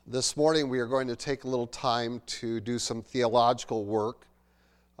This morning we are going to take a little time to do some theological work.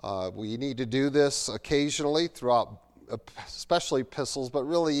 We need to do this occasionally throughout, especially epistles, but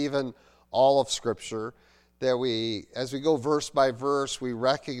really even all of Scripture, that we, as we go verse by verse, we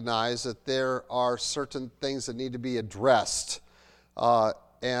recognize that there are certain things that need to be addressed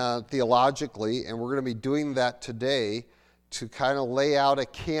and theologically, and we're going to be doing that today to kind of lay out a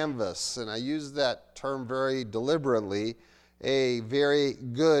canvas, and I use that term very deliberately, a very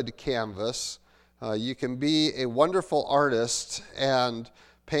good canvas. You can be a wonderful artist and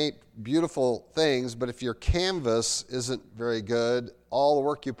paint beautiful things, but if your canvas isn't very good, all the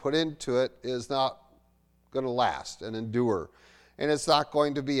work you put into it is not going to last and endure, and it's not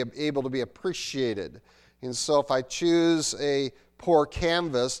going to be able to be appreciated. And so if I choose a poor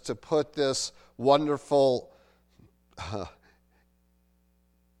canvas to put this wonderful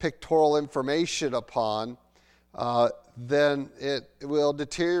pictorial information upon, then it will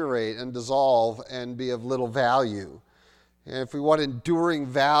deteriorate and dissolve and be of little value. And if we want enduring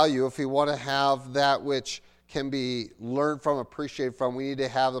value, if we want to have that which can be learned from, appreciated from, we need to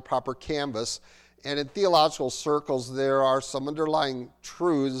have the proper canvas. And in theological circles, there are some underlying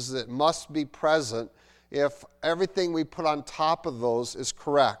truths that must be present if everything we put on top of those is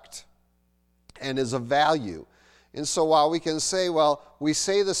correct and is of value. And so while we can say, well, we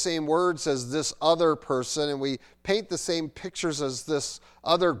say the same words as this other person and we paint the same pictures as this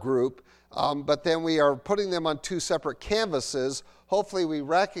other group, but then we are putting them on two separate canvases, hopefully we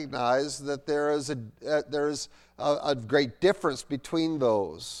recognize that there is a great difference between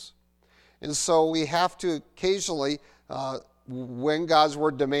those. And so we have to occasionally, when God's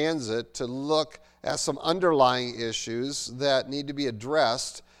Word demands it, to look at some underlying issues that need to be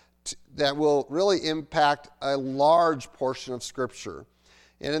addressed that will really impact a large portion of Scripture.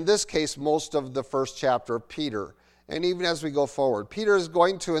 And in this case, most of the first chapter of Peter. And even as we go forward, Peter is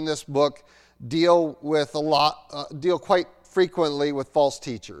going to, in this book, deal quite frequently with false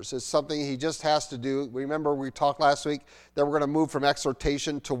teachers. It's something he just has to do. Remember, we talked last week that we're going to move from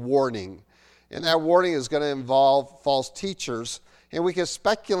exhortation to warning. And that warning is going to involve false teachers. And we can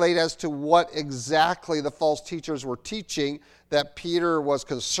speculate as to what exactly the false teachers were teaching that Peter was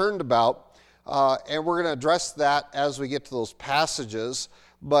concerned about. And we're going to address that as we get to those passages.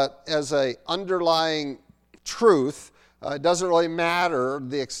 But as an underlying truth, it doesn't really matter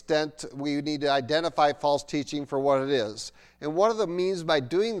the extent we need to identify false teaching for what it is. And one of the means by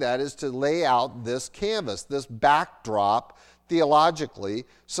doing that is to lay out this canvas, this backdrop theologically,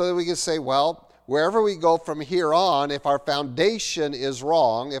 so that we can say, well, wherever we go from here on, if our foundation is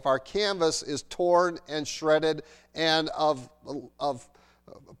wrong, if our canvas is torn and shredded and of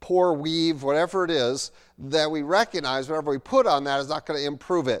poor weave, whatever it is, that we recognize whatever we put on that is not going to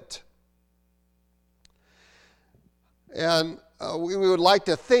improve it. And we would like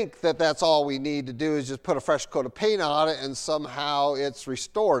to think that that's all we need to do is just put a fresh coat of paint on it and somehow it's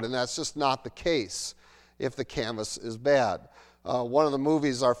restored, and that's just not the case if the canvas is bad. One of the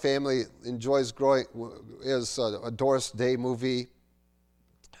movies our family enjoys growing is a Doris Day movie.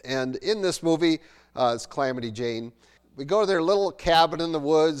 And in this movie, it's Calamity Jane. We go to their little cabin in the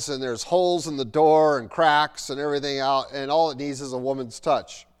woods, and there's holes in the door and cracks and everything out, and all it needs is a woman's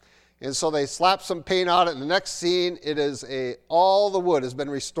touch. And so they slap some paint on it, and the next scene, all the wood has been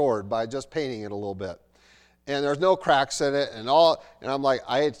restored by just painting it a little bit. And there's no cracks in it, and I'm like,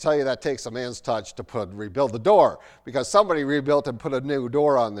 I hate to tell you that takes a man's touch to rebuild the door, because somebody rebuilt and put a new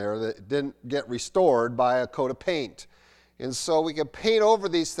door on there that didn't get restored by a coat of paint. And so we can paint over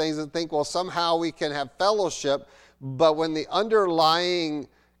these things and think, well, somehow we can have fellowship, but when the underlying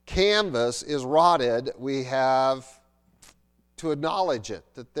canvas is rotted, we have to acknowledge it,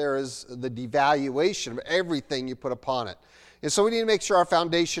 that there is the devaluation of everything you put upon it. And so we need to make sure our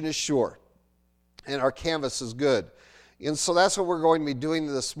foundation is sure and our canvas is good. And so that's what we're going to be doing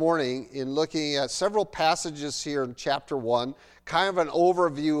this morning in looking at several passages here in chapter 1, kind of an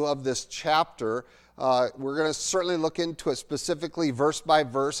overview of this chapter. We're going to certainly look into it specifically verse by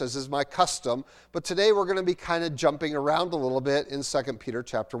verse, as is my custom, but today we're going to be kind of jumping around a little bit in 2 Peter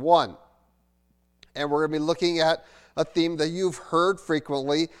chapter 1. And we're going to be looking at a theme that you've heard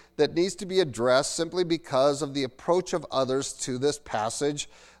frequently that needs to be addressed simply because of the approach of others to this passage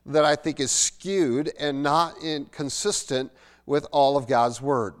that I think is skewed and not consistent with all of God's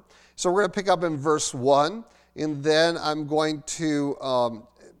Word. So we're going to pick up in verse 1, and then I'm going to,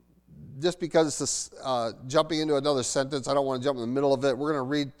 just because it's jumping into another sentence, I don't want to jump in the middle of it. We're going to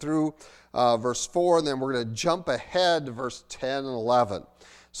read through verse 4, and then we're going to jump ahead to verse 10 and 11.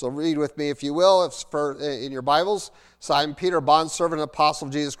 So read with me, if you will, in your Bibles. Simon Peter, bondservant and apostle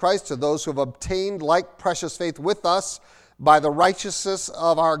of Jesus Christ, to those who have obtained like precious faith with us, by the righteousness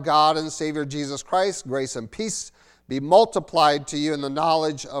of our God and Savior Jesus Christ, grace and peace be multiplied to you in the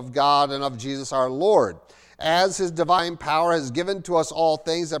knowledge of God and of Jesus our Lord, as his divine power has given to us all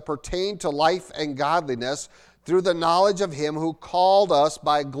things that pertain to life and godliness, through the knowledge of him who called us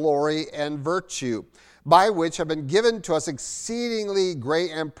by glory and virtue, by which have been given to us exceedingly great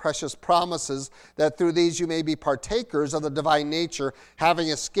and precious promises, that through these you may be partakers of the divine nature, having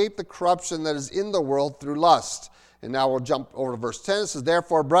escaped the corruption that is in the world through lust. And now we'll jump over to verse 10. It says,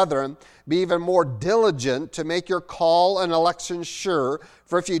 therefore, brethren, be even more diligent to make your call and election sure,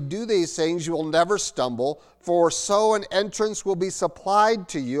 for if you do these things, you will never stumble, for so an entrance will be supplied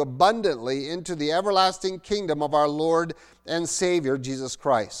to you abundantly into the everlasting kingdom of our Lord and Savior, Jesus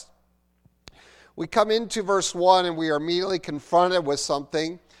Christ. We come into verse 1 and we are immediately confronted with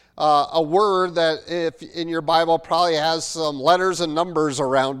something, a word that if in your Bible probably has some letters and numbers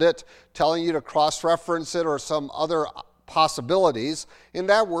around it, telling you to cross-reference it or some other possibilities. And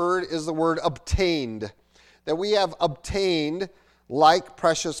that word is the word obtained, that we have obtained like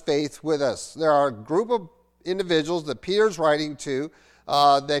precious faith with us. There are a group of individuals that Peter's writing to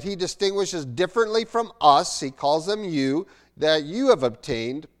that he distinguishes differently from us. He calls them you, that you have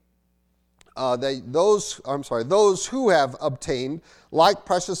obtained. Those who have obtained like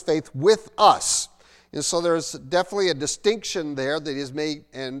precious faith with us. And so there's definitely a distinction there that is made,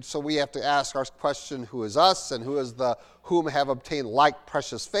 and so we have to ask our question, who is us and who is the whom have obtained like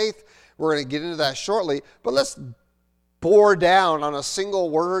precious faith? We're going to get into that shortly, but let's bore down on a single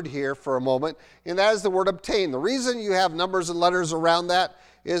word here for a moment, and that is the word obtain. The reason you have numbers and letters around that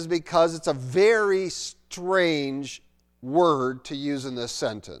is because it's a very strange word to use in this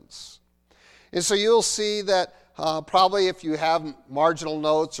sentence. And so you'll see that probably if you have marginal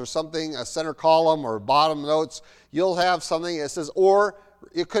notes or something, a center column or bottom notes, you'll have something that says, or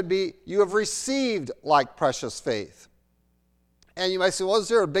it could be, you have received like precious faith. And you might say, well, is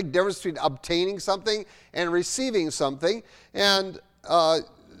there a big difference between obtaining something and receiving something? And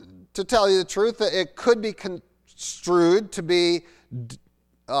to tell you the truth, it could be construed to be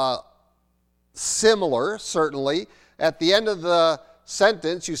similar, certainly. At the end of the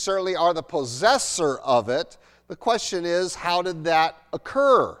sentence, you certainly are the possessor of it. The question is, how did that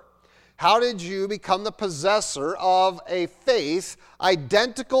occur? How did you become the possessor of a faith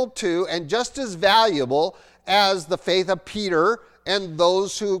identical to and just as valuable as the faith of Peter and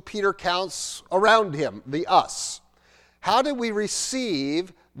those who Peter counts around him, the us? How did we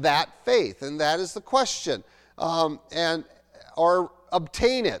receive that faith? And that is the question. Or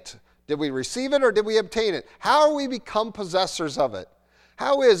obtain it. Did we receive it or did we obtain it? How are we become possessors of it?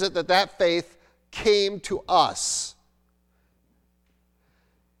 How is it that that faith came to us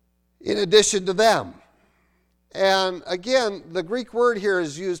in addition to them? And again, the Greek word here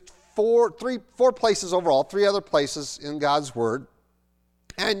is used four places overall, 3 other places in God's word.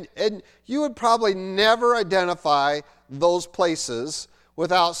 And you would probably never identify those places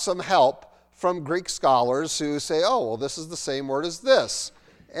without some help from Greek scholars who say, oh, well, this is the same word as this.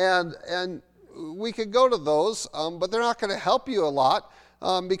 And we could go to those, but they're not going to help you a lot.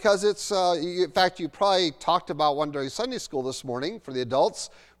 Because it's, in fact, you probably talked about one during Sunday school this morning for the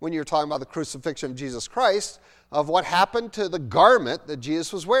adults when you were talking about the crucifixion of Jesus Christ, of what happened to the garment that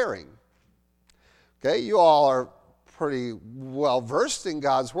Jesus was wearing. Okay, you all are pretty well versed in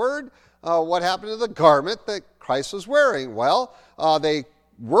God's word. What happened to the garment that Christ was wearing? Well, they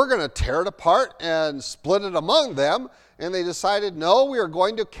were going to tear it apart and split it among them, and they decided, no, we are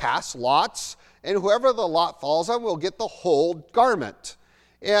going to cast lots, and whoever the lot falls on will get the whole garment.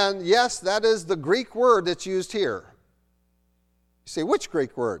 And yes, that is the Greek word that's used here. You say, which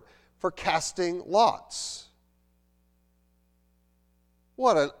Greek word? For casting lots.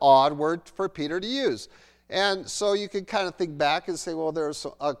 What an odd word for Peter to use. And so you can kind of think back and say, well, there's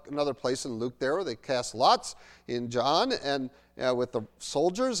another place in Luke there where they cast lots, in John and with the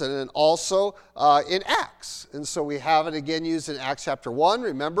soldiers, and then also in Acts. And so we have it again used in Acts chapter 1.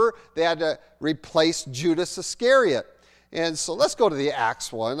 Remember, they had to replace Judas Iscariot. And so let's go to the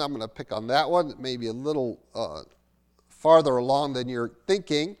Acts one. I'm going to pick on that one, maybe a little farther along than you're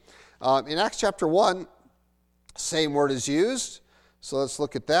thinking. In Acts chapter 1, same word is used. So let's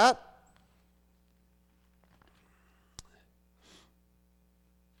look at that.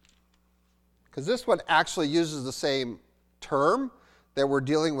 Because this one actually uses the same term that we're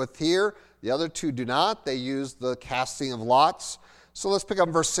dealing with here. The other two do not. They use the casting of lots. So let's pick up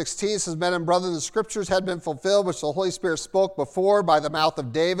verse 16. It says, men and brethren, the scriptures had been fulfilled, which the Holy Spirit spoke before by the mouth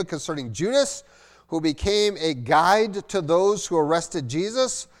of David concerning Judas, who became a guide to those who arrested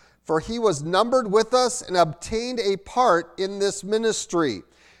Jesus, for he was numbered with us and obtained a part in this ministry.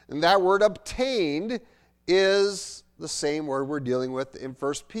 And that word obtained is the same word we're dealing with in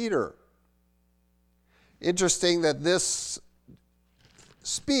 1 Peter. Interesting that this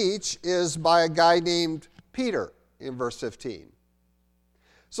speech is by a guy named Peter in verse 15.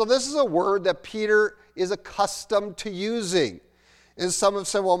 So this is a word that Peter is accustomed to using. And some have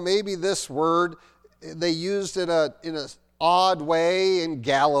said, well, maybe this word they used in an odd way in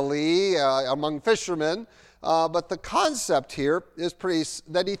Galilee among fishermen. But the concept here is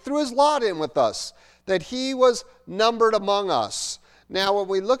that he threw his lot in with us, that he was numbered among us. Now, when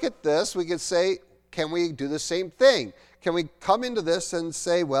we look at this, we could say, can we do the same thing? Can we come into this and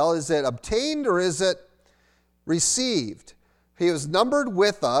say, well, is it obtained or is it received? He was numbered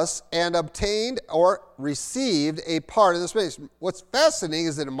with us and obtained or received a part in this space. What's fascinating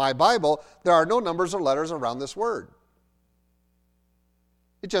is that in my Bible, there are no numbers or letters around this word.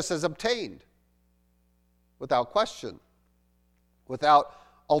 It just says obtained, without question, without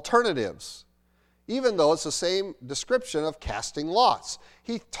alternatives, even though it's the same description of casting lots.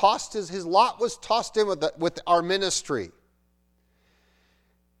 He tossed his lot was tossed in with our ministry.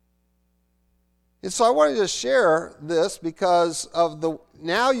 And so I wanted to share this because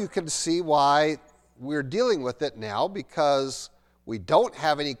now you can see why we're dealing with it now, because we don't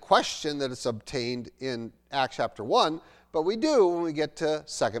have any question that it's obtained in Acts chapter 1, but we do when we get to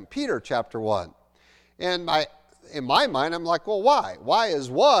 2 Peter chapter 1. And in my mind, I'm like, well, why? Why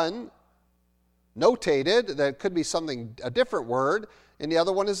is one notated that it could be a different word, and the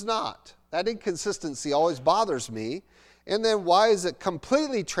other one is not? That inconsistency always bothers me. And then why is it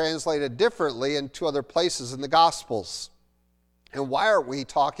completely translated differently in two other places in the Gospels? And why aren't we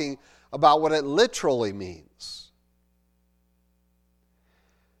talking about what it literally means?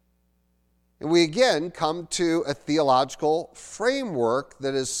 And we again come to a theological framework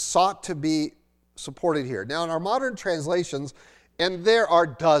that is sought to be supported here. Now, in our modern translations, and there are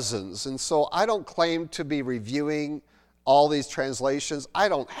dozens, and so I don't claim to be reviewing all these translations. I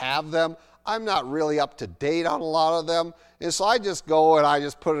don't have them. I'm not really up to date on a lot of them. And so I just go and I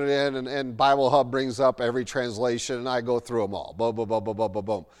just put it in, and Bible Hub brings up every translation, and I go through them all. Boom, boom, boom, boom, boom, boom,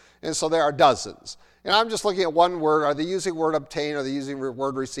 boom. And so there are dozens. And I'm just looking at one word. Are they using word obtain? Are they using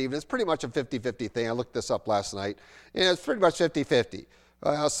word received? It's pretty much a 50-50 thing. I looked this up last night. And it's pretty much 50-50.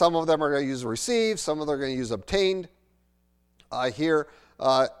 Some of them are going to use receive. Some of them are going to use obtained here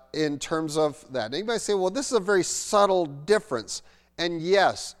in terms of that. And you might say, well, this is a very subtle difference. And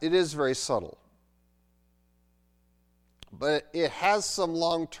yes, it is very subtle. But it has some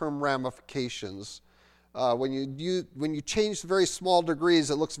long-term ramifications. When you change very small degrees,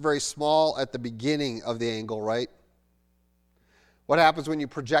 it looks very small at the beginning of the angle, right? What happens when you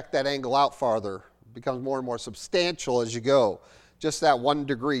project that angle out farther? It becomes more and more substantial as you go. Just that 1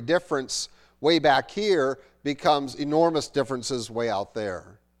 degree difference way back here becomes enormous differences way out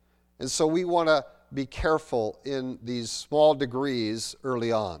there. And so we want to be careful in these small degrees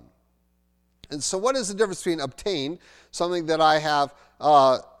early on. And so what is the difference between obtained, something that I have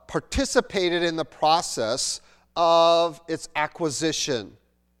participated in the process of its acquisition?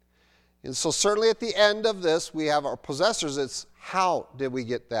 And so certainly at the end of this, we have our possessors. It's how did we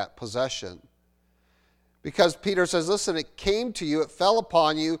get that possession? Because Peter says, listen, it came to you, it fell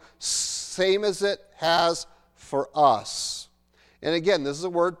upon you, same as it has for us. And again, this is a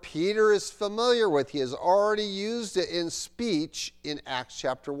word Peter is familiar with. He has already used it in speech in Acts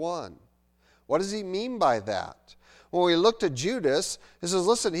chapter 1. What does he mean by that? When we looked at Judas, he says,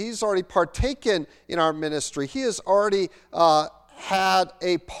 listen, he's already partaken in our ministry. He has already had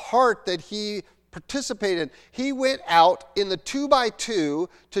a part that he participated in. He went out in the 2x2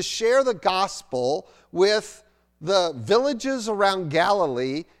 to share the gospel with the villages around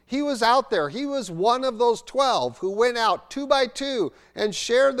Galilee. He was out there. He was one of those 12 who went out 2x2 and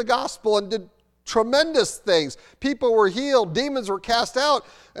shared the gospel and did tremendous things. People were healed. Demons were cast out.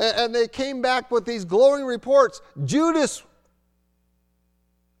 And they came back with these glowing reports. Judas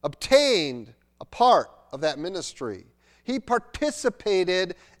obtained a part of that ministry. He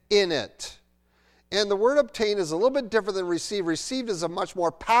participated in it. And the word obtain is a little bit different than receive. Received is a much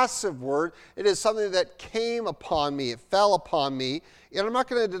more passive word. It is something that came upon me. It fell upon me. And I'm not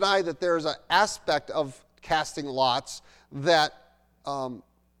going to deny that there's an aspect of casting lots that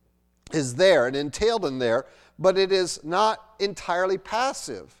is there and entailed in there, but it is not entirely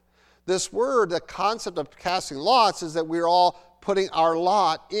passive. This word, the concept of casting lots, is that we're all putting our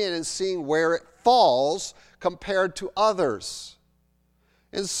lot in and seeing where it falls compared to others.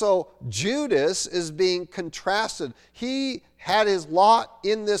 And so Judas is being contrasted. He had his lot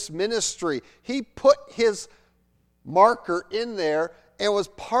in this ministry. He put his marker in there and was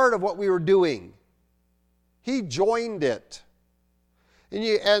part of what we were doing. He joined it.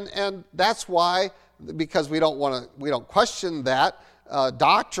 And that's why because we don't question that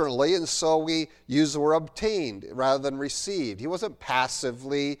doctrinally, and so we use the word obtained rather than received. He wasn't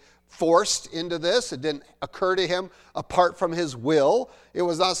passively forced into this. It didn't occur to him apart from his will. It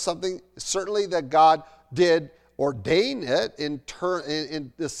was not something, certainly, that God did ordain it in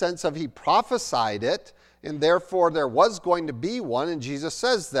the sense of he prophesied it, and therefore there was going to be one, and Jesus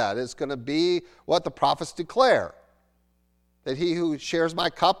says that. It's going to be what the prophets declare, that he who shares my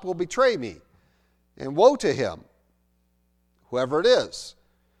cup will betray me, and woe to him, whoever it is.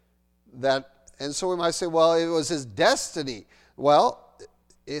 And so we might say, well, it was his destiny. Well,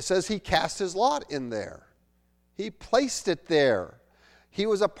 it says he cast his lot in there. He placed it there. He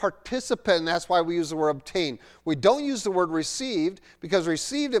was a participant, and that's why we use the word obtained. We don't use the word received, because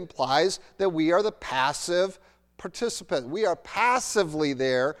received implies that we are the passive participant. We are passively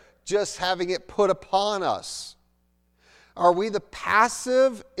there, just having it put upon us. Are we the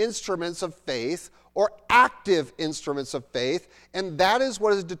passive instruments of faith or active instruments of faith? And that is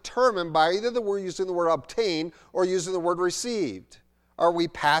what is determined by either we're using the word obtained or using the word received. Are we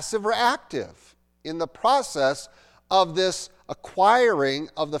passive or active in the process of this acquiring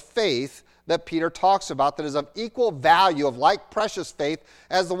of the faith that Peter talks about, that is of equal value, of like precious faith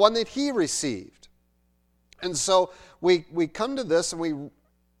as the one that he received? And so we come to this and we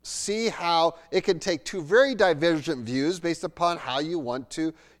see how it can take two very divergent views based upon how you want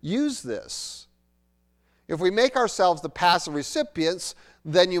to use this. If we make ourselves the passive recipients,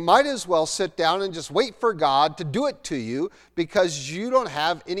 then you might as well sit down and just wait for God to do it to you, because you don't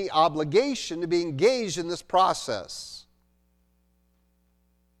have any obligation to be engaged in this process.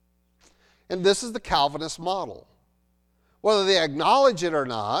 And this is the Calvinist model. Whether they acknowledge it or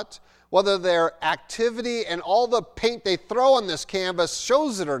not, whether their activity and all the paint they throw on this canvas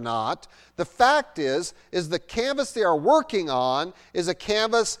shows it or not, the fact is the canvas they are working on is a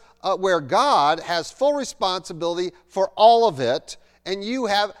canvas where God has full responsibility for all of it, and you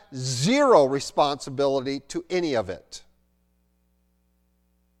have zero responsibility to any of it.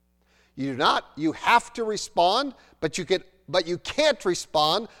 You have to respond, but you can't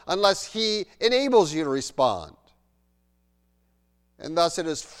respond unless he enables you to respond. And thus it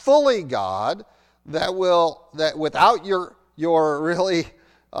is fully God that without your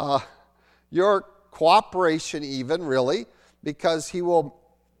cooperation even, really, because he will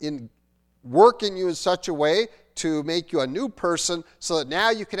work in you in such a way to make you a new person so that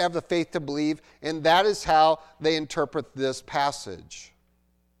now you can have the faith to believe, and that is how they interpret this passage.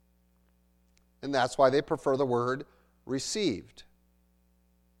 And that's why they prefer the word received.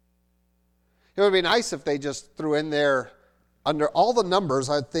 It would be nice if they just threw in there, under all the numbers,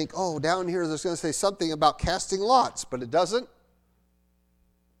 I'd think, oh, down here there's going to say something about casting lots, but it doesn't.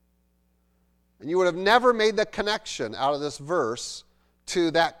 And you would have never made the connection out of this verse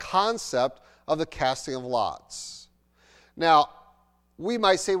to that concept of the casting of lots. Now, we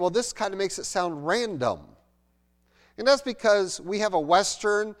might say, well, this kind of makes it sound random. And that's because we have a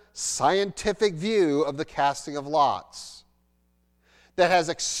Western scientific view of the casting of lots that has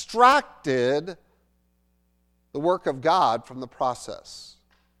extracted the work of God from the process.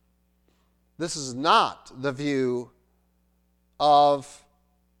 This is not the view of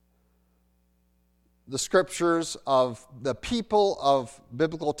the scriptures of the people of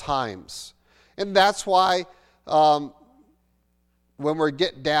biblical times. And that's why when we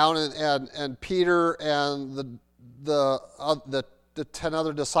get down and Peter and the 10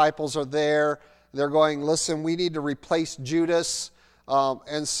 other disciples are there, they're going, listen, we need to replace Judas.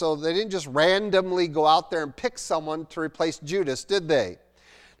 And so they didn't just randomly go out there and pick someone to replace Judas, did they?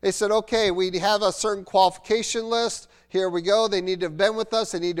 They said, okay, we have a certain qualification list. Here we go. They need to have been with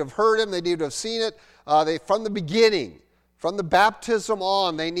us. They need to have heard him. They need to have seen it. From the beginning, from the baptism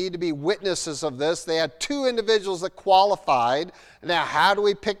on, they need to be witnesses of this. They had two individuals that qualified. Now, how do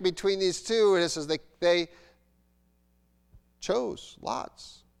we pick between these two? And it says they chose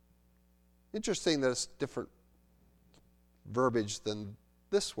lots. Interesting that it's different verbiage than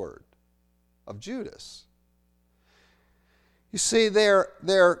this word of Judas. You see,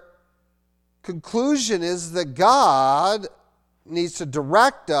 their conclusion is that God needs to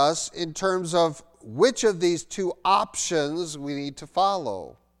direct us in terms of which of these two options we need to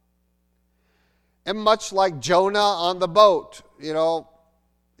follow. And much like Jonah on the boat,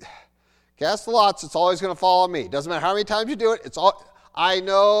 cast the lots, it's always going to fall on me. Doesn't matter how many times you do it, I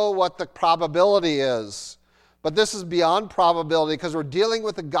know what the probability is. But this is beyond probability, because we're dealing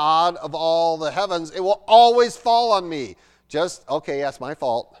with the God of all the heavens. It will always fall on me. Okay, yes, my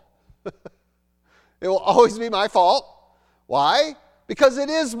fault. It will always be my fault. Why? Because it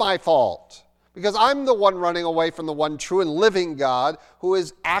is my fault. because I'm the one running away from the one true and living God who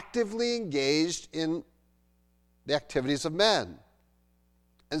is actively engaged in the activities of men.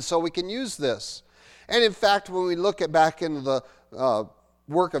 And so we can use this. And in fact, when we look back into the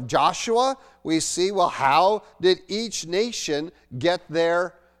work of Joshua, we see, well, how did each nation get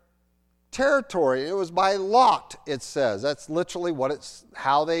their territory? It was by lot, it says. That's literally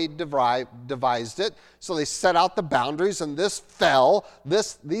how they devised it. So they set out the boundaries, and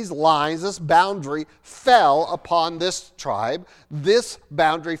these lines, this boundary fell upon this tribe. This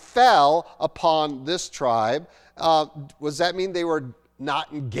boundary fell upon this tribe. Does that mean they were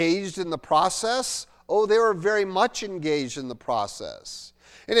not engaged in the process? Oh, they were very much engaged in the process.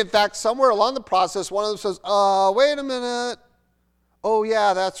 And in fact, somewhere along the process, one of them says, wait a minute. Oh,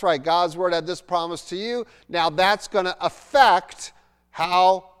 yeah, that's right. God's word had this promise to you. Now that's going to affect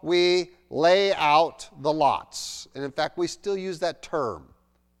how we lay out the lots. And in fact, we still use that term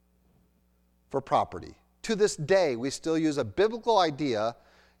for property. To this day, we still use a biblical idea,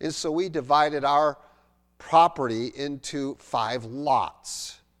 and so we divided our property into 5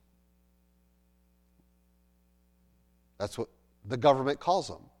 lots. That's what the government calls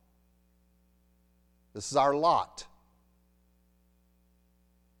them. This is our lot.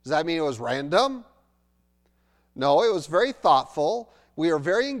 Does that mean it was random? No, it was very thoughtful. We were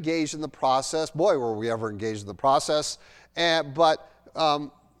very engaged in the process. Boy, were we ever engaged in the process. But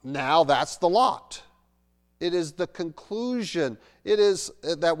now that's the lot. It is the conclusion. It is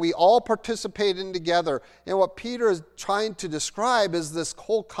that we all participate in together. And what Peter is trying to describe is this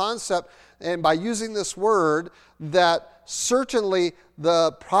whole concept, and by using this word, that certainly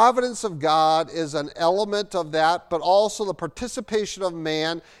the providence of God is an element of that, but also the participation of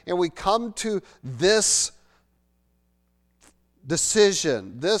man. And we come to this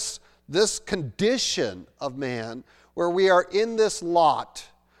decision, this condition of man, where we are in this lot.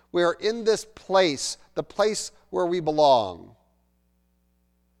 We are in this place, the place where we belong.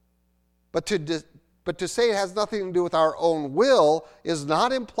 But to say it has nothing to do with our own will is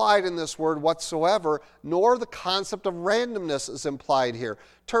not implied in this word whatsoever, nor the concept of randomness is implied here.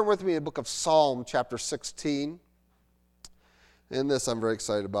 Turn with me to the book of Psalm, chapter 16. And this I'm very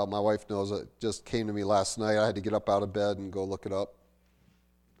excited about. My wife knows it just came to me last night. I had to get up out of bed and go look it up.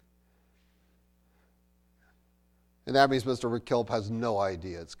 And that means Mr. Rick Kilp has no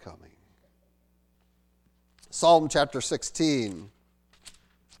idea it's coming. Psalm chapter 16.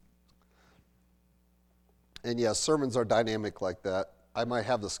 And yes, sermons are dynamic like that. I might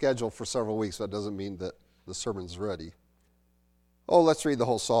have the schedule for several weeks, but that doesn't mean that the sermon's ready. Oh, let's read the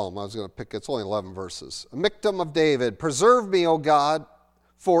whole psalm. I was going to pick, it's only 11 verses. A Miktam of David. Preserve me, O God,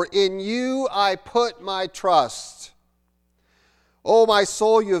 for in you I put my trust. O my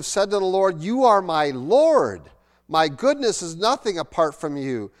soul, you have said to the Lord, you are my Lord. My goodness is nothing apart from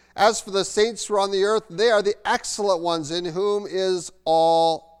you. As for the saints who are on the earth, they are the excellent ones in whom is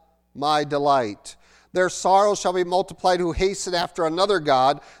all my delight. Their sorrows shall be multiplied who hasten after another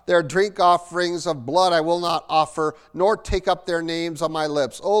God. Their drink offerings of blood I will not offer, nor take up their names on my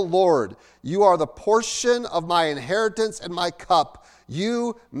lips. O Lord, you are the portion of my inheritance and my cup.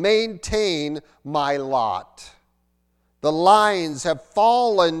 You maintain my lot. The lines have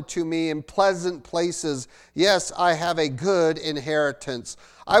fallen to me in pleasant places. Yes, I have a good inheritance.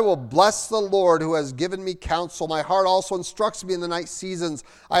 I will bless the Lord who has given me counsel. My heart also instructs me in the night seasons.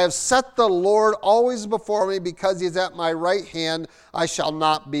 I have set the Lord always before me because he is at my right hand. I shall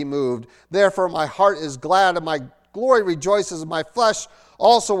not be moved. Therefore my heart is glad and my glory rejoices. My flesh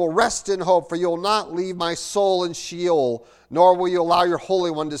also will rest in hope, for you will not leave my soul in Sheol, nor will you allow your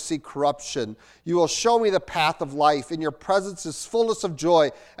Holy One to see corruption. You will show me the path of life. In your presence is fullness of joy.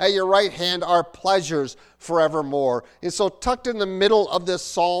 At your right hand are pleasures forevermore. And so tucked in the middle of this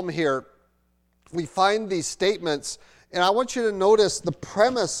psalm here, we find these statements, and I want you to notice the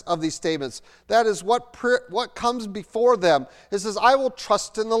premise of these statements. That is what comes before them. It says, I will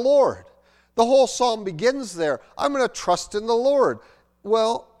trust in the Lord. The whole psalm begins there. I'm going to trust in the Lord.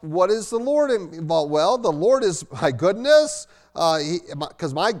 Well, what is the Lord involved? Well, the Lord is my goodness,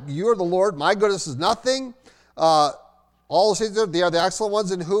 because you are the Lord. My goodness is nothing. All the saints, they are the excellent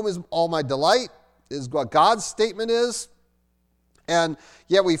ones in whom is all my delight, is what God's statement is. And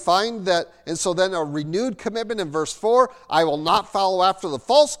yet we find that, and so then a renewed commitment in verse 4, I will not follow after the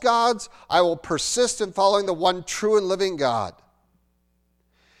false gods. I will persist in following the one true and living God.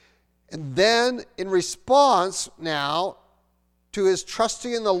 And then in response now to his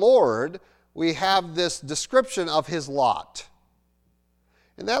trusting in the Lord, we have this description of his lot.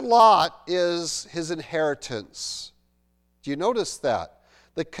 And that lot is his inheritance. Do you notice that?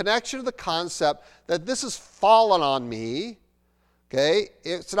 The connection to the concept that this has fallen on me. Okay?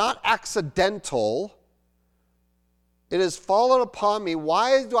 It's not accidental. It has fallen upon me.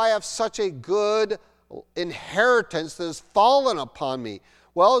 Why do I have such a good inheritance that has fallen upon me?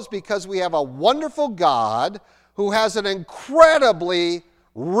 Well, it's because we have a wonderful God who has an incredibly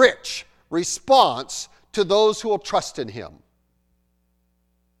rich response to those who will trust in him.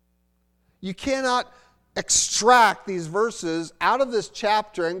 You cannot extract these verses out of this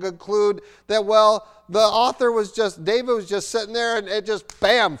chapter and conclude that, well, David was just sitting there and it just,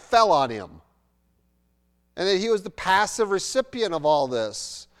 bam, fell on him. And that he was the passive recipient of all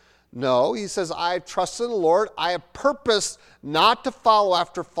this. No, he says, I have trusted in the Lord. I have purposed not to follow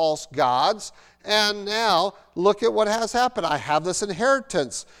after false gods. And now, look at what has happened. I have this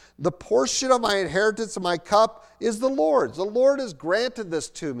inheritance. The portion of my inheritance in my cup is the Lord's. The Lord has granted this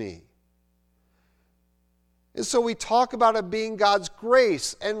to me. And so we talk about it being God's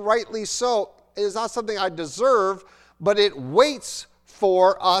grace, and rightly so. It is not something I deserve, but it waits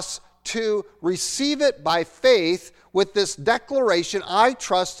for us to receive it by faith with this declaration, I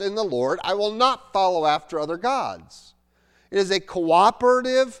trust in the Lord. I will not follow after other gods. It is a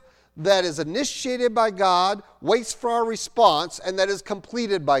cooperative that is initiated by God, waits for our response, and that is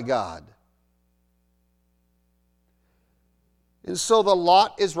completed by God. And so the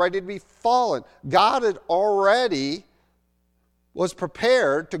lot is ready to be fallen. God had already was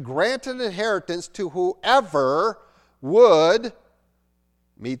prepared to grant an inheritance to whoever would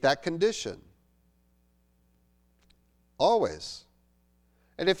meet that condition. Always.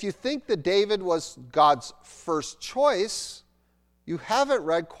 And if you think that David was God's first choice, you haven't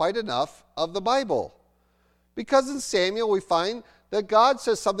read quite enough of the Bible. Because in Samuel we find that God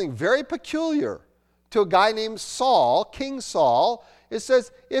says something very peculiar to a guy named Saul, King Saul. It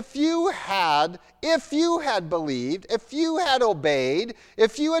says, if you had believed, if you had obeyed,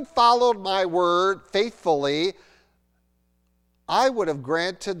 if you had followed my word faithfully, I would have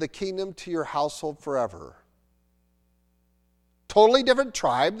granted the kingdom to your household forever. Totally different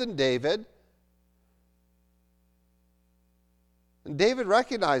tribe than David. And David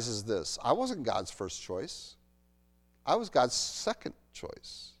recognizes this. I wasn't God's first choice. I was God's second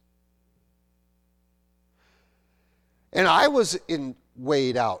choice. And I was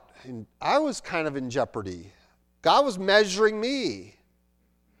weighed out. And I was kind of in jeopardy. God was measuring me.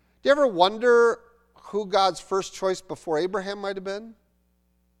 Do you ever wonder who God's first choice before Abraham might have been?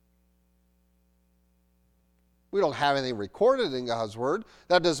 We don't have anything recorded in God's word.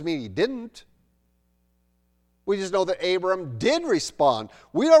 That doesn't mean he didn't. We just know that Abram did respond.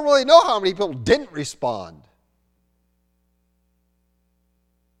 We don't really know how many people didn't respond.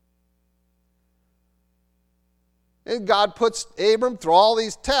 And God puts Abram through all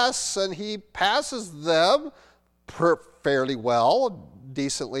these tests, and he passes them fairly well,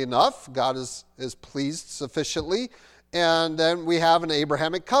 decently enough. God is pleased sufficiently. And then we have an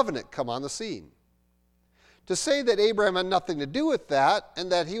Abrahamic covenant come on the scene. To say that Abraham had nothing to do with that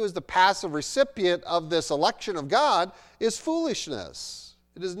and that he was the passive recipient of this election of God is foolishness.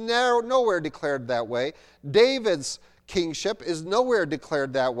 It is nowhere declared that way. David's kingship is nowhere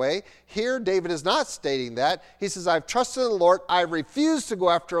declared that way. Here, David is not stating that. He says, I've trusted in the Lord. I refuse to go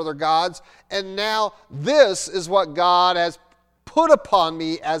after other gods. And now this is what God has put upon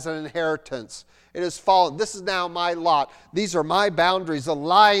me as an inheritance. It has fallen. This is now my lot. These are my boundaries. The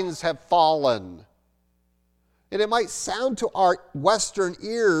lines have fallen. And it might sound to our Western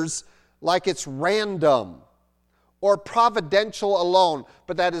ears like it's random or providential alone,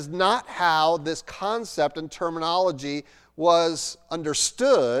 but that is not how this concept and terminology was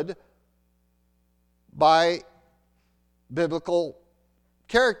understood by biblical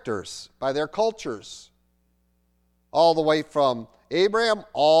characters, by their cultures. All the way from Abraham,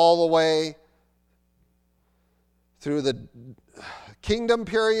 all the way through the kingdom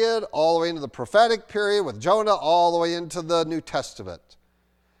period, all the way into the prophetic period with Jonah, all the way into the New Testament.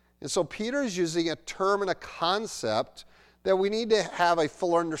 And so Peter is using a term and a concept that we need to have a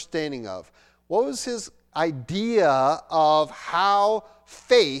fuller understanding of. What was his idea of how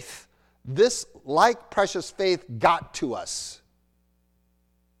faith, this like precious faith, got to us?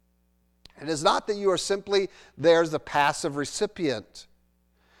 It is not that you are simply there as the passive recipient.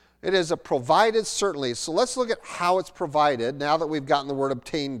 It is a provided, certainly. So let's look at how it's provided now that we've gotten the word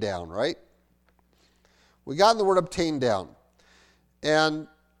obtained down, right? We've gotten the word obtained down. And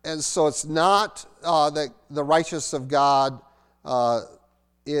so it's not that the righteousness of God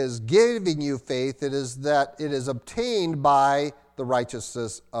is giving you faith. It is that it is obtained by the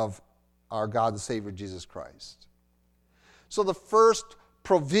righteousness of our God and Savior Jesus Christ. So the first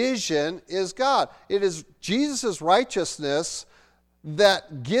provision is God. It is Jesus' righteousness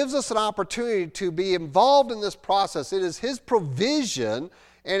that gives us an opportunity to be involved in this process. It is His provision,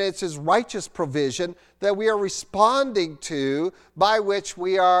 and it's His righteous provision that we are responding to, by which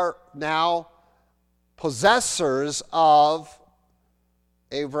we are now possessors of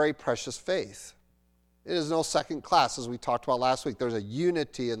a very precious faith. It is no second class, as we talked about last week. There's a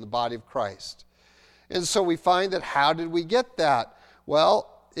unity in the body of Christ. And so we find that how did we get that? Well,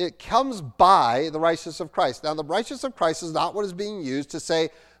 it comes by the righteousness of Christ. Now, the righteousness of Christ is not what is being used to say,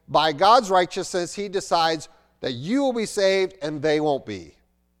 by God's righteousness, He decides that you will be saved and they won't be.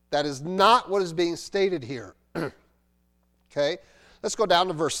 That is not what is being stated here. Okay? Let's go down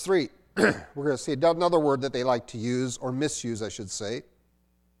to verse 3. We're going to see another word that they like to use, or misuse, I should say.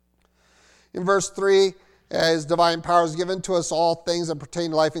 In verse 3, as divine power is given to us all things that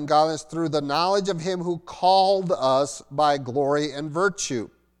pertain to life and godliness through the knowledge of Him who called us by glory and virtue.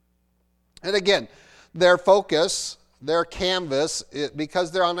 And again, their focus, their canvas,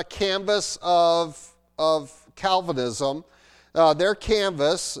 because they're on a canvas of Calvinism, their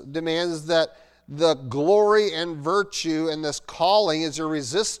canvas demands that the glory and virtue in this calling is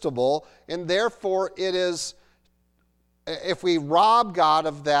irresistible, and therefore it is, if we rob God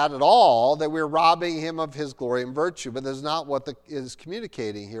of that at all, that we're robbing Him of His glory and virtue. But that's not what is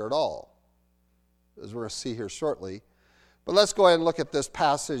communicating here at all, as we're going to see here shortly. But let's go ahead and look at this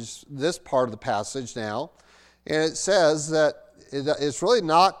passage, this part of the passage now. And it says that it's really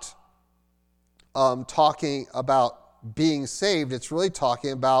not talking about being saved. It's really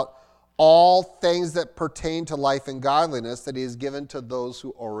talking about all things that pertain to life and godliness that He has given to those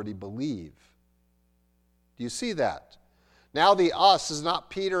who already believe. Do you see that? Now the us is not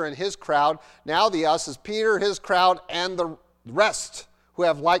Peter and his crowd. Now the us is Peter, his crowd, and the rest who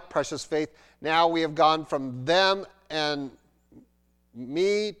have like precious faith. Now we have gone from them and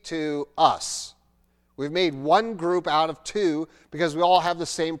me to us. We've made one group out of two because we all have the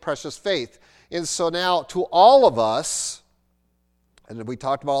same precious faith. And so now to all of us, and we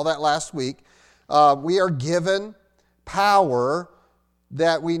talked about all that last week, we are given power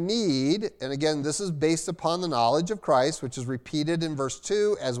that we need, and again, this is based upon the knowledge of Christ, which is repeated in verse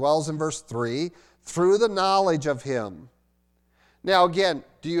 2 as well as in verse 3, through the knowledge of Him. Now again,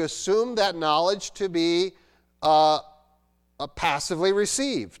 do you assume that knowledge to be passively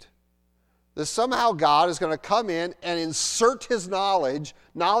received? That somehow God is going to come in and insert His knowledge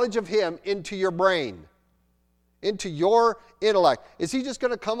of Him into your brain, into your intellect? Is He just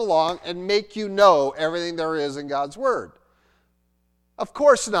going to come along and make you know everything there is in God's Word? Of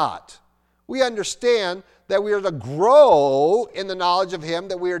course not. We understand that we are to grow in the knowledge of Him,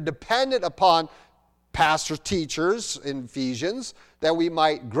 that we are dependent upon pastors, teachers in Ephesians, that we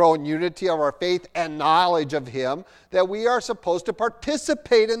might grow in unity of our faith and knowledge of Him, that we are supposed to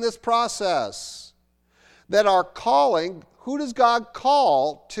participate in this process. That our calling, who does God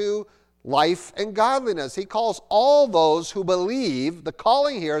call to life and godliness? He calls all those who believe. The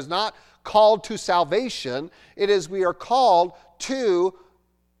calling here is not called to salvation. It is we are called to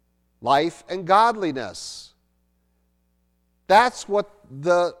life and godliness. That's what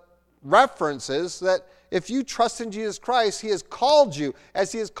the reference is, that if you trust in Jesus Christ, He has called you,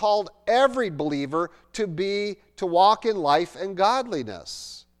 as He has called every believer, to walk in life and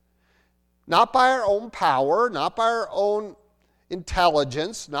godliness. Not by our own power, not by our own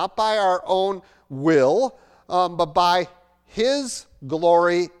intelligence, not by our own will, but by His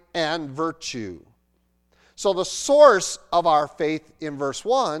glory and virtue. So the source of our faith in verse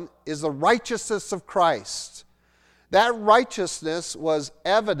 1 is the righteousness of Christ. That righteousness was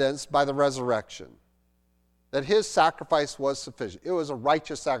evidenced by the resurrection, that His sacrifice was sufficient. It was a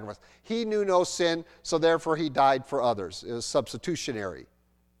righteous sacrifice. He knew no sin, so therefore He died for others. It was substitutionary.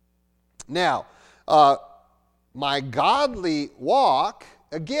 Now, my godly walk,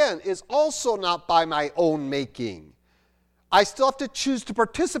 again, is also not by my own making. I still have to choose to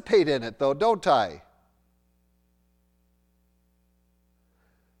participate in it, though, don't I?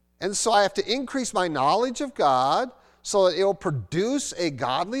 And so I have to increase my knowledge of God so that it will produce a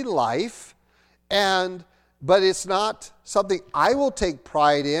godly life, but it's not something I will take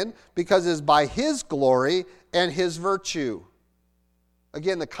pride in, because it is by His glory and His virtue.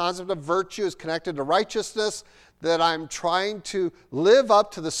 Again, the concept of virtue is connected to righteousness, that I'm trying to live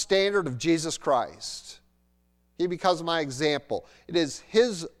up to the standard of Jesus Christ. He becomes my example. It is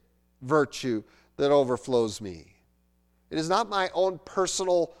His virtue that overflows me. It is not my own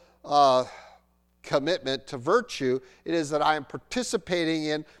personal commitment to virtue. It is that I am participating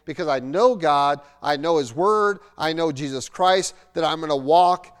in, because I know God, I know His Word, I know Jesus Christ, that I'm going to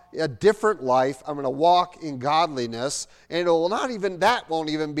walk a different life. I'm going to walk in godliness. And that won't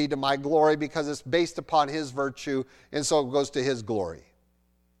even be to my glory because it's based upon his virtue, and so it goes to his glory.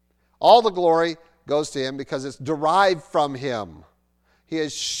 All the glory goes to him because it's derived from him. He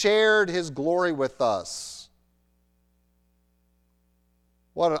has shared his glory with us.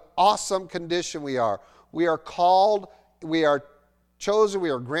 What an awesome condition we are. We are called, we are chosen, we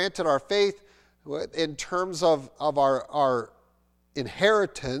are granted our faith in terms of our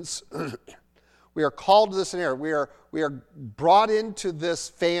inheritance. We are called to this inheritance. We are brought into this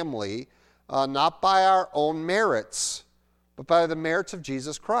family not by our own merits, but by the merits of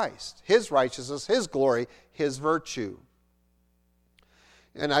Jesus Christ, his righteousness, his glory, his virtue.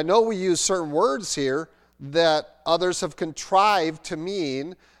 And I know we use certain words here that others have contrived to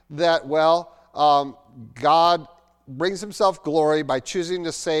mean that, God brings himself glory by choosing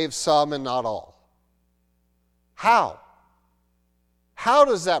to save some and not all. How? How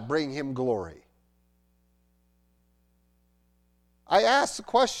does that bring him glory? I ask the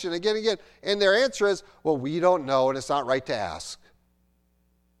question again and again, and their answer is, well, we don't know, and it's not right to ask.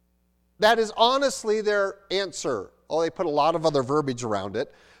 That is honestly their answer. Oh, they put a lot of other verbiage around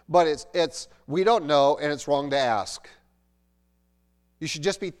it, but it's we don't know, and it's wrong to ask. You should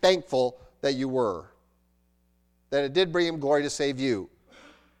just be thankful that you were. That it did bring him glory to save you,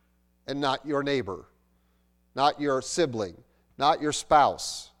 and not your neighbor, not your sibling, not your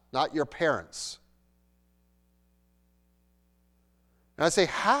spouse, not your parents. And I say,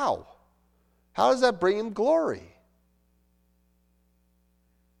 how? How does that bring him glory?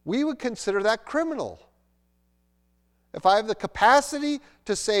 We would consider that criminal. If I have the capacity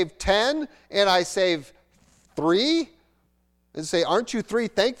to save 10 and I save 3, and say, aren't you 3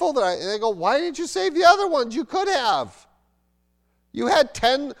 thankful? And they go, why didn't you save the other ones? You could have. You had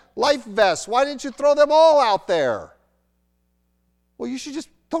 10 life vests. Why didn't you throw them all out there? Well, you should just,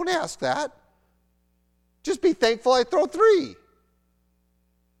 don't ask that. Just be thankful I throw 3.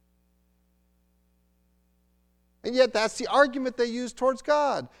 And yet that's the argument they use towards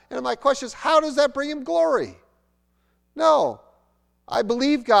God. And my question is, how does that bring him glory? No. I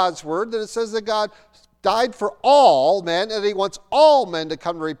believe God's word that it says that God died for all men, and he wants all men to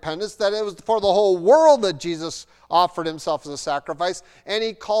come to repentance, that it was for the whole world that Jesus offered himself as a sacrifice, and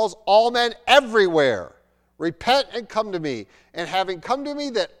he calls all men everywhere. Repent and come to me. And having come to me,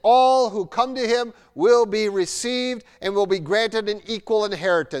 that all who come to him will be received and will be granted an equal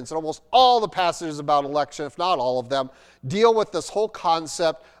inheritance. And almost all the passages about election, if not all of them, deal with this whole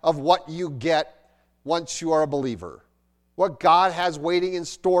concept of what you get once you are a believer. What God has waiting in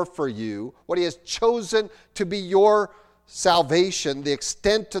store for you, what he has chosen to be your salvation, the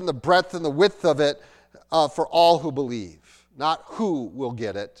extent and the breadth and the width of it for all who believe. Not who will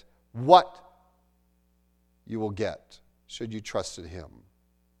get it, what you will get, should you trust in him.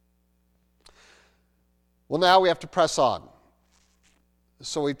 Well, now we have to press on.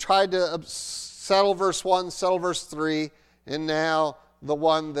 So we've tried to settle verse 1, settle verse 3, and now the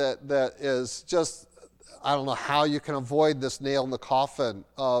one that is just, I don't know how you can avoid this nail in the coffin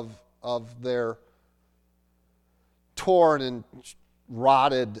of their torn and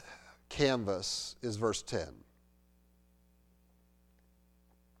rotted canvas, is verse 10.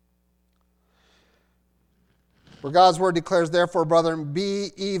 For God's word declares, therefore, brethren, be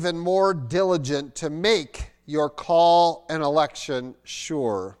even more diligent to make your call and election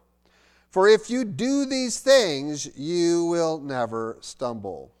sure. For if you do these things, you will never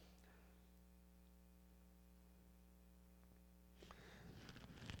stumble.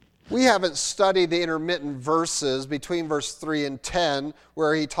 We haven't studied the intermittent verses between verse 3 and 10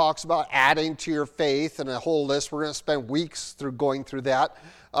 where he talks about adding to your faith and a whole list. We're going to spend weeks going through that.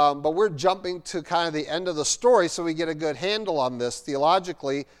 But we're jumping to kind of the end of the story so we get a good handle on this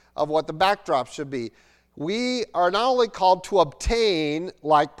theologically of what the backdrop should be. We are not only called to obtain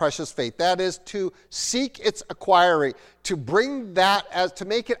like precious faith, that is to seek its acquiring, to bring that as to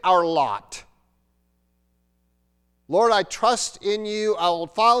make it our lot. Lord, I trust in you. I will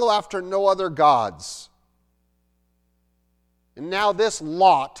follow after no other gods. And now this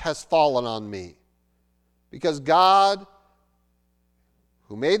lot has fallen on me. Because God,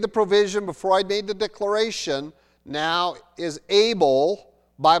 who made the provision before I made the declaration, now is able,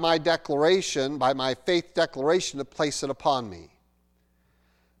 by my declaration, by my faith declaration, to place it upon me.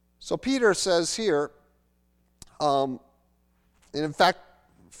 So Peter says here, and in fact,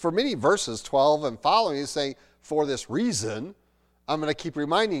 for many verses, 12 and following, he's saying, for this reason, I'm going to keep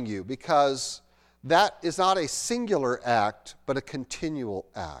reminding you, because that is not a singular act, but a continual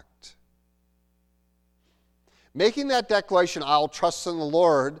act. Making that declaration, I'll trust in the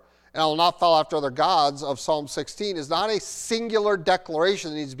Lord, and I will not follow after other gods of Psalm 16 is not a singular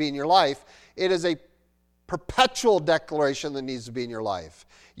declaration that needs to be in your life. It is a perpetual declaration that needs to be in your life.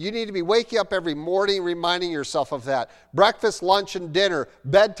 You need to be waking up every morning reminding yourself of that. Breakfast, lunch, and dinner,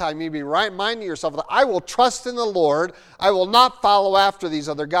 bedtime, you need to be reminding yourself that I will trust in the Lord. I will not follow after these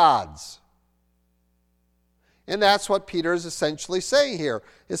other gods. And that's what Peter is essentially saying here.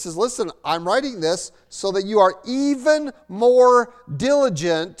 He says, listen, I'm writing this so that you are even more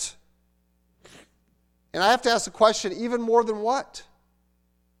diligent. And I have to ask the question, even more than what?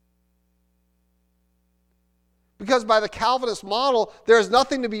 Because by the Calvinist model, there is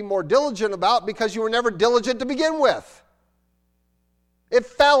nothing to be more diligent about because you were never diligent to begin with. It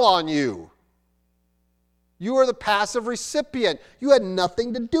fell on you. You were the passive recipient. You had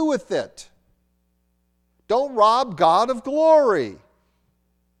nothing to do with it. Don't rob God of glory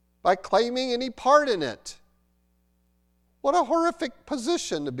by claiming any part in it. What a horrific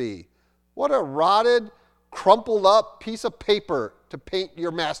position to be. What a rotted, crumpled up piece of paper to paint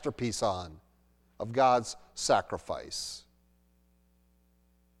your masterpiece on of God's sacrifice.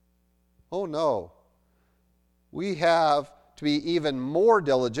 Oh no. We have to be even more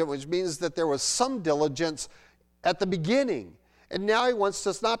diligent, which means that there was some diligence at the beginning. And now he wants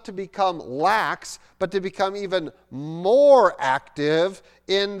us not to become lax, but to become even more active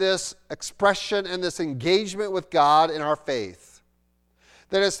in this expression and this engagement with God in our faith.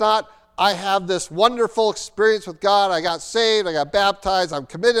 That it's not, I have this wonderful experience with God, I got saved, I got baptized, I'm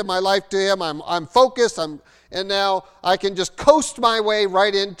committed my life to Him, I'm focused, and now I can just coast my way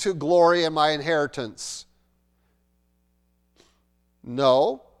right into glory and my inheritance.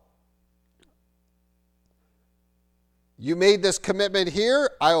 No. You made this commitment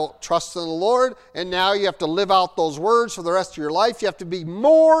here, I'll trust in the Lord, and now you have to live out those words for the rest of your life. You have to be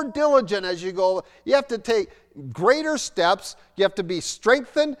more diligent as you go. You have to take greater steps. You have to be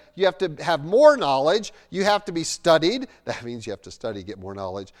strengthened. You have to have more knowledge. You have to be studied. That means you have to study, get more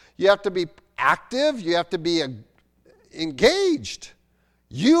knowledge. You have to be active. You have to be engaged.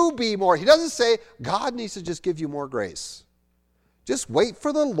 You be more. He doesn't say God needs to just give you more grace. Just wait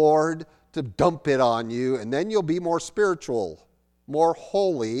for the Lord to dump it on you, and then you'll be more spiritual, more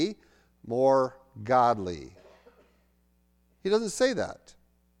holy, more godly. He doesn't say that.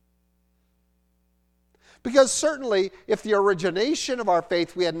 Because certainly, if the origination of our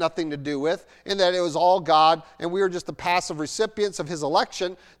faith we had nothing to do with, and that it was all God, and we were just the passive recipients of His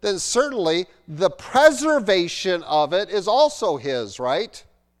election, then certainly the preservation of it is also His, right?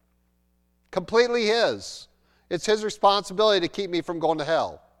 Completely His. It's His responsibility to keep me from going to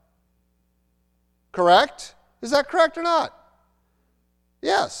hell. Correct? Is that correct or not?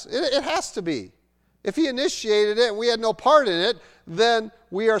 Yes, it has to be. If He initiated it and we had no part in it, then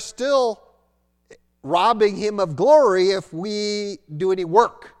we are still robbing Him of glory if we do any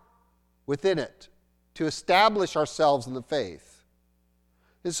work within it to establish ourselves in the faith.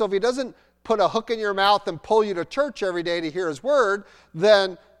 And so if He doesn't put a hook in your mouth and pull you to church every day to hear His word,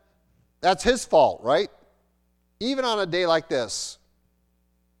 then that's His fault, right? Even on a day like this,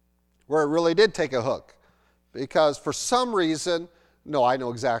 where it really did take a hook. Because for some reason, no, I know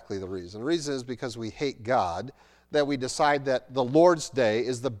exactly the reason. The reason is because we hate God, that we decide that the Lord's Day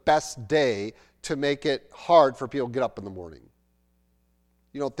is the best day to make it hard for people to get up in the morning.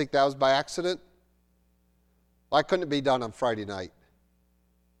 You don't think that was by accident? Why couldn't it be done on Friday night?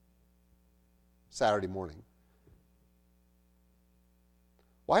 Saturday morning?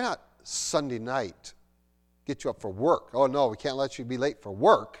 Why not Sunday night? Get you up for work. Oh no, we can't let you be late for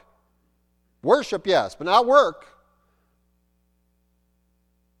work. Worship, yes, but not work.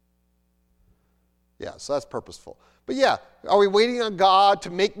 Yeah, so that's purposeful. But yeah, are we waiting on God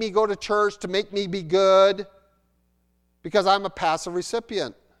to make me go to church, to make me be good because I'm a passive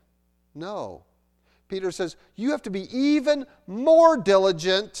recipient? No. Peter says, you have to be even more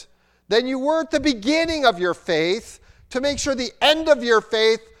diligent than you were at the beginning of your faith to make sure the end of your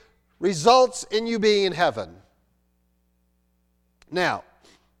faith results in you being in heaven. Now,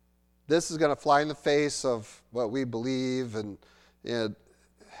 this is going to fly in the face of what we believe, and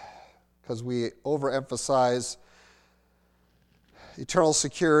because we overemphasize eternal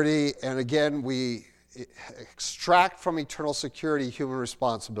security, and again, we extract from eternal security human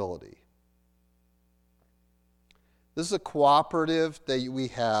responsibility. This is a cooperative that we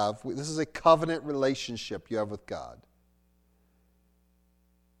have. This is a covenant relationship you have with God.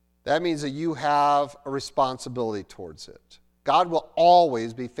 That means that you have a responsibility towards it. God will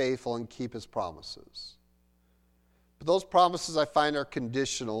always be faithful and keep His promises. But those promises I find are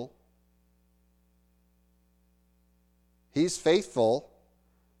conditional. He's faithful,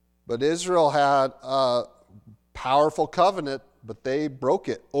 but Israel had a powerful covenant but they broke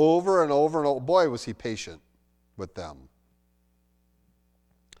it over and over and over. Boy, was he patient with them.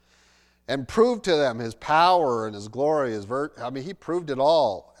 And proved to them his power and his glory, he proved it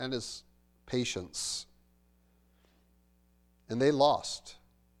all, and his patience. And they lost.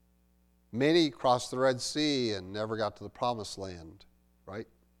 Many crossed the Red Sea and never got to the promised land, right?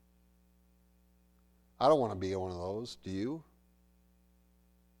 I don't want to be one of those. Do you?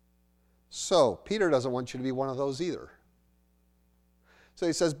 So, Peter doesn't want you to be one of those either. So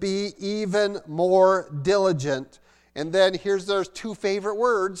he says, be even more diligent. And then here's their two favorite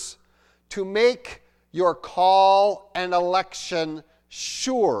words: to make your call and election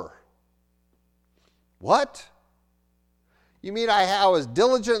sure. What? You mean I was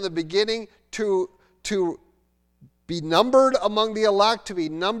diligent in the beginning to be numbered among the elect, to be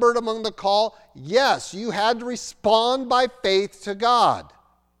numbered among the call? Yes, you had to respond by faith to God.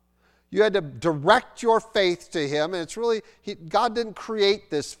 You had to direct your faith to Him. And it's really, God didn't create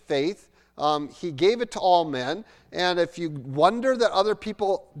this faith. He gave it to all men. And if you wonder that other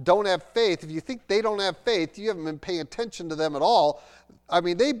people don't have faith, if you think they don't have faith, you haven't been paying attention to them at all.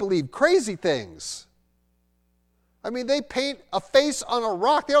 They believe crazy things. They paint a face on a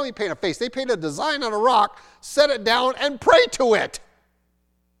rock. They don't even paint a face. They paint a design on a rock, set it down, and pray to it.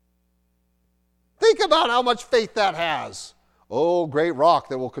 Think about how much faith that has. Oh, great rock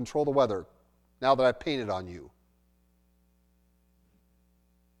that will control the weather, now that I've painted on you.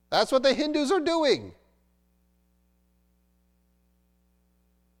 That's what the Hindus are doing.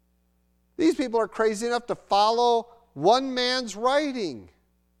 These people are crazy enough to follow one man's writing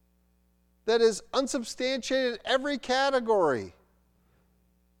that is unsubstantiated in every category.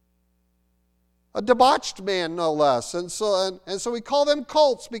 A debauched man, no less. And so we call them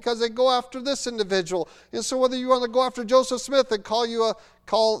cults because they go after this individual. And so whether you want to go after Joseph Smith and call yourself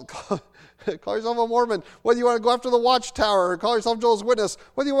a Mormon, whether you want to go after the Watchtower and call yourself Jehovah's Witness,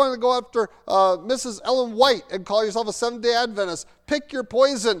 whether you want to go after Mrs. Ellen White and call yourself a Seventh-day Adventist, pick your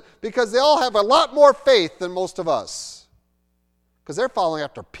poison, because they all have a lot more faith than most of us. Because they're following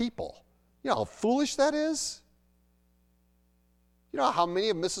after people. You know how foolish that is? You know how many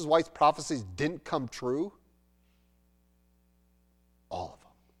of Mrs. White's prophecies didn't come true? All of them.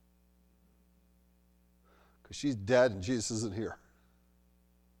 Because she's dead and Jesus isn't here.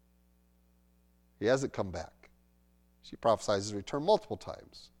 He hasn't come back. She prophesies his return multiple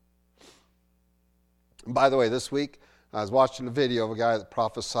times. And by the way, this week, I was watching a video of a guy that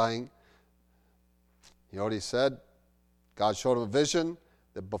prophesying. You know what he said? God showed him a vision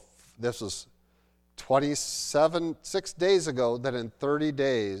that this was 6 days ago, that in 30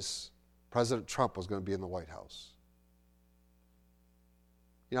 days, President Trump was going to be in the White House.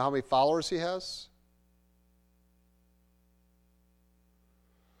 You know how many followers he has?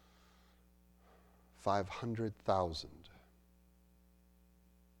 500,000.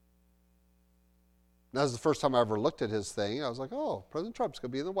 That was the first time I ever looked at his thing. I was like, oh, President Trump's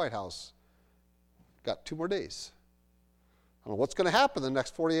going to be in the White House. Got 2 more days. I don't know what's going to happen in the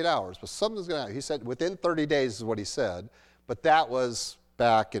next 48 hours, but something's going to happen. He said within 30 days is what he said, but that was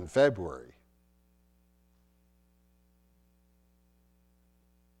back in February.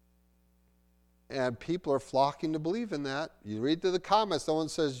 And people are flocking to believe in that. You read through the comments, someone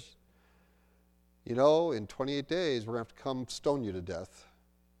says, you know, in 28 days, we're going to have to come stone you to death.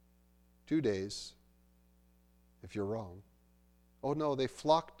 2 days, if you're wrong. Oh no, they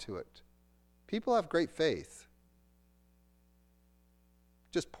flock to it. People have great faith.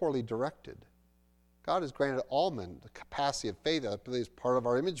 Just poorly directed. God has granted all men the capacity of faith. I believe is part of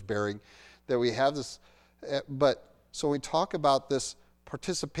our image bearing that we have this. But so when we talk about this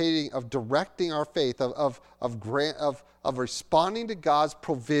participating of directing our faith, of responding to God's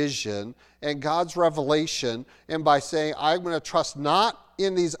provision and God's revelation, and by saying, I'm going to trust not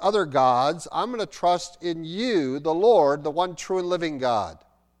in these other gods, I'm going to trust in you, the Lord, the one true and living God.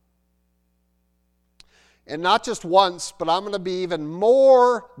 And not just once, but I'm going to be even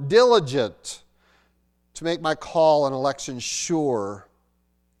more diligent to make my call and election sure.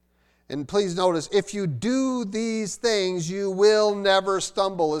 And please notice, if you do these things, you will never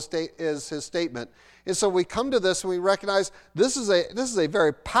stumble, is his statement. And so we come to this and we recognize this is a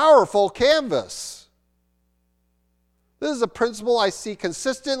very powerful canvas. This is a principle I see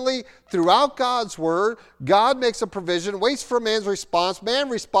consistently throughout God's Word. God makes a provision, waits for man's response. Man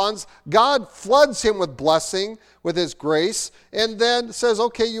responds. God floods him with blessing, with His grace, and then says,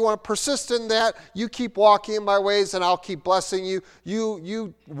 okay, you want to persist in that. You keep walking in my ways, and I'll keep blessing you.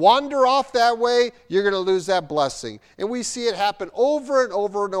 You wander off that way, you're going to lose that blessing. And we see it happen over and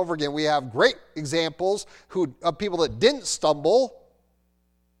over and over again. We have great examples of people that didn't stumble.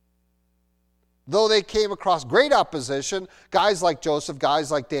 Though they came across great opposition, guys like Joseph,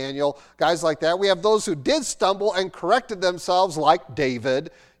 guys like Daniel, guys like that, we have those who did stumble and corrected themselves like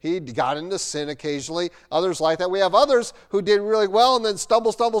David. He got into sin occasionally. Others like that. We have others who did really well and then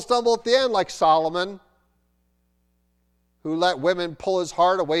stumble at the end like Solomon, who let women pull his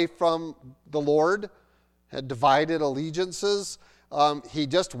heart away from the Lord, had divided allegiances. He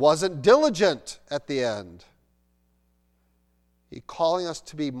just wasn't diligent at the end. He's calling us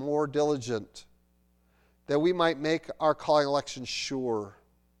to be more diligent, that we might make our calling election sure.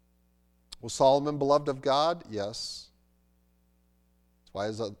 Was Solomon beloved of God? Yes. That's why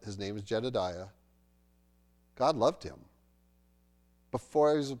his name is Jedediah. God loved him.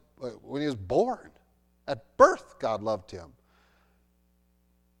 When he was born, at birth, God loved him.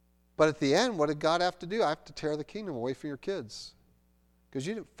 But at the end, what did God have to do? I have to tear the kingdom away from your kids, because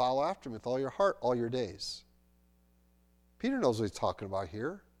you didn't follow after me with all your heart all your days. Peter knows what he's talking about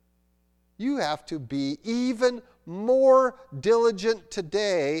here. You have to be even more diligent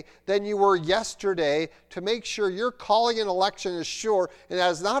today than you were yesterday to make sure your calling and election is sure. And that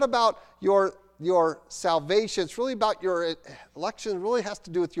is not about your salvation. It's really about your election. It really has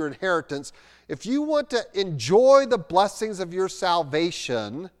to do with your inheritance. If you want to enjoy the blessings of your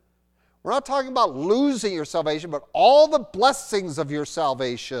salvation, we're not talking about losing your salvation, but all the blessings of your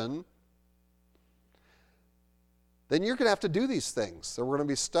salvation, then you're going to have to do these things that we're going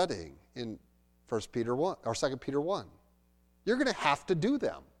to be studying in 1 Peter 1 or 2 Peter 1. You're going to have to do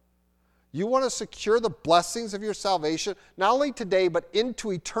them. You want to secure the blessings of your salvation, not only today, but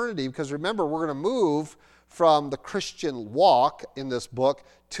into eternity, because remember, we're going to move from the Christian walk in this book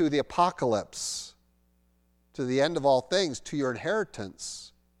to the apocalypse, to the end of all things, to your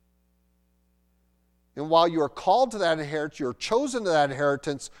inheritance. And while you are called to that inheritance, you're chosen to that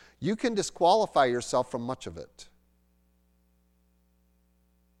inheritance, you can disqualify yourself from much of it.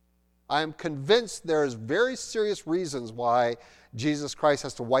 I am convinced there is very serious reasons why Jesus Christ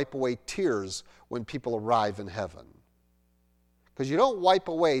has to wipe away tears when people arrive in heaven. Because you don't wipe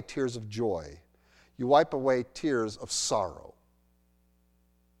away tears of joy. You wipe away tears of sorrow.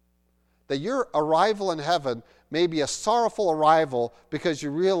 That your arrival in heaven may be a sorrowful arrival because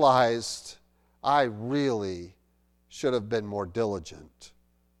you realized, I really should have been more diligent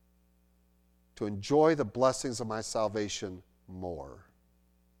to enjoy the blessings of my salvation more.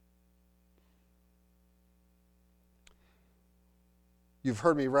 You've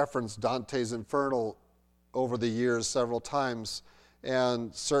heard me reference Dante's Inferno over the years several times,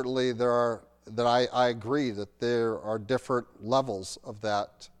 and certainly I agree that there are different levels of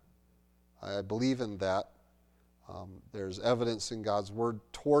that. I believe in that. There's evidence in God's Word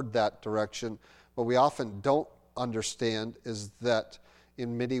toward that direction. What we often don't understand is that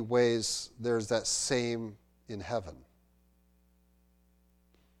in many ways there's that same in heaven.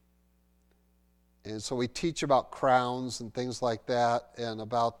 And so we teach about crowns and things like that, and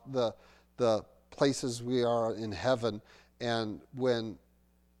about the places we are in heaven. And when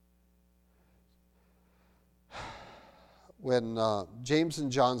James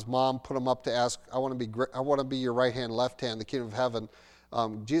and John's mom put them up to ask, I want to be your right hand, left hand, in the kingdom of heaven.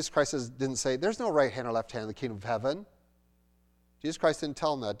 Jesus Christ didn't say, there's no right hand or left hand in the kingdom of heaven. Jesus Christ didn't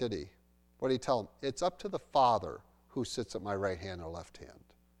tell them that, did he? What did he tell them? It's up to the Father who sits at my right hand or left hand.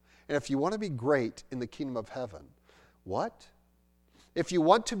 And if you want to be great in the kingdom of heaven, what? If you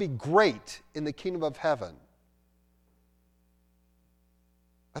want to be great in the kingdom of heaven,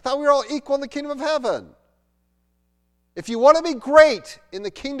 I thought we were all equal in the kingdom of heaven. If you want to be great in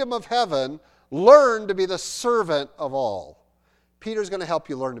the kingdom of heaven, learn to be the servant of all. Peter's going to help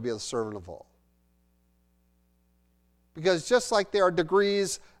you learn to be the servant of all. Because just like there are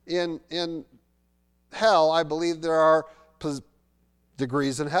degrees in hell, I believe there are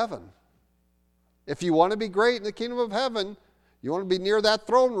degrees in heaven. If you want to be great in the kingdom of heaven, you want to be near that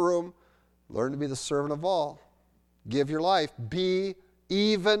throne room, learn to be the servant of all. Give your life. Be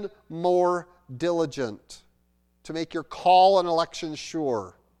even more diligent to make your call and election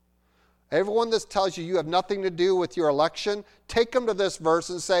sure. Everyone that tells you have nothing to do with your election, take them to this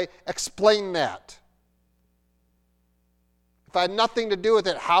verse and say, explain that. If I had nothing to do with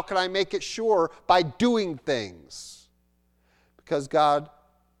it, how can I make it sure? By doing things. Because God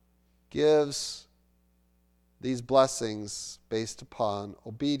gives these blessings based upon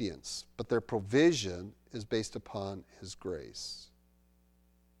obedience, but their provision is based upon His grace.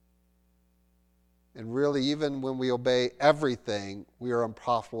 And really, even when we obey everything, we are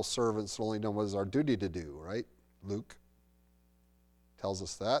unprofitable servants and only know what is our duty to do, right? Luke tells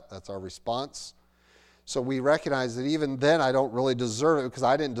us that. That's our response. So we recognize that even then I don't really deserve it because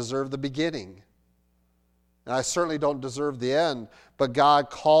I didn't deserve the beginning. And I certainly don't deserve the end, but God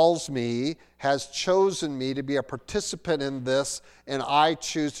calls me, has chosen me to be a participant in this, and I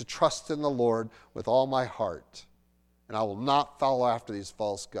choose to trust in the Lord with all my heart. And I will not follow after these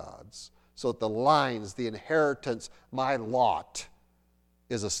false gods, so that the lines, the inheritance, my lot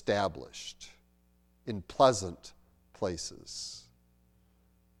is established in pleasant places.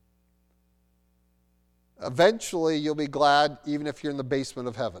 Eventually, you'll be glad even if you're in the basement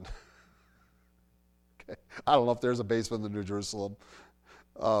of heaven. I don't know if there's a basement in the New Jerusalem.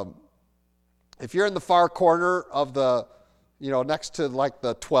 If you're in the far corner of the, next to like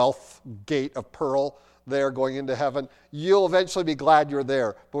the 12th gate of pearl there going into heaven, you'll eventually be glad you're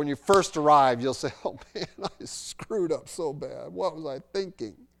there. But when you first arrive, you'll say, oh man, I screwed up so bad. What was I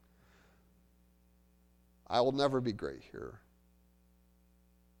thinking? I will never be great here.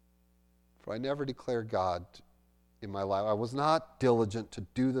 For I never declared God in my life. I was not diligent to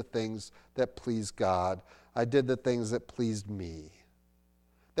do the things that pleased God. I did the things that pleased me,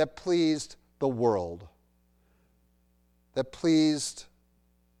 that pleased the world, that pleased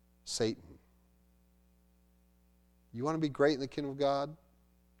Satan. You want to be great in the kingdom of God?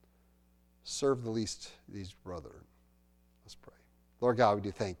 Serve the least of these brethren. Let's pray. Lord God, we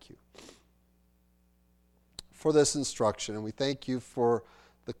do thank you for this instruction, and we thank you for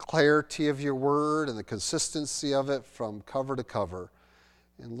the clarity of your word and the consistency of it from cover to cover.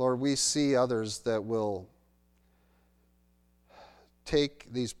 And Lord, we see others that will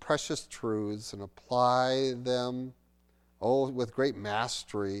take these precious truths and apply them, with great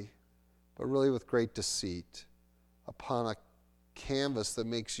mastery, but really with great deceit, upon a canvas that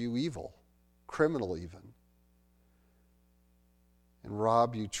makes you evil, criminal even, and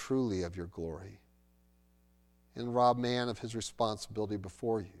rob you truly of your glory, and rob man of his responsibility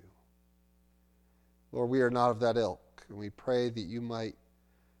before you. Lord, we are not of that ilk, and we pray that you might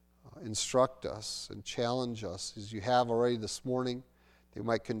instruct us and challenge us as you have already this morning, that we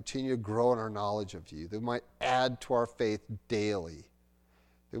might continue to grow in our knowledge of you, that we might add to our faith daily,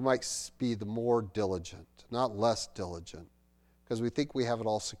 that we might be the more diligent, not less diligent, because we think we have it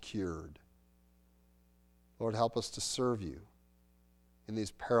all secured. Lord, help us to serve you in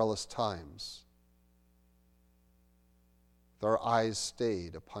these perilous times, with our eyes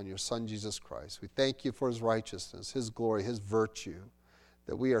stayed upon your Son, Jesus Christ. We thank you for his righteousness, his glory, his virtue,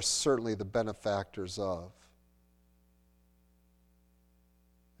 that we are certainly the benefactors of.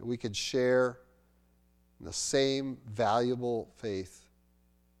 And we can share in the same valuable faith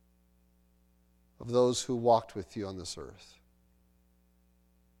of those who walked with you on this earth.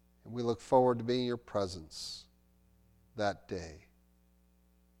 And we look forward to being in your presence that day.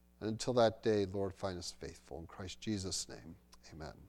 And until that day, Lord, find us faithful. In Christ Jesus' name, amen.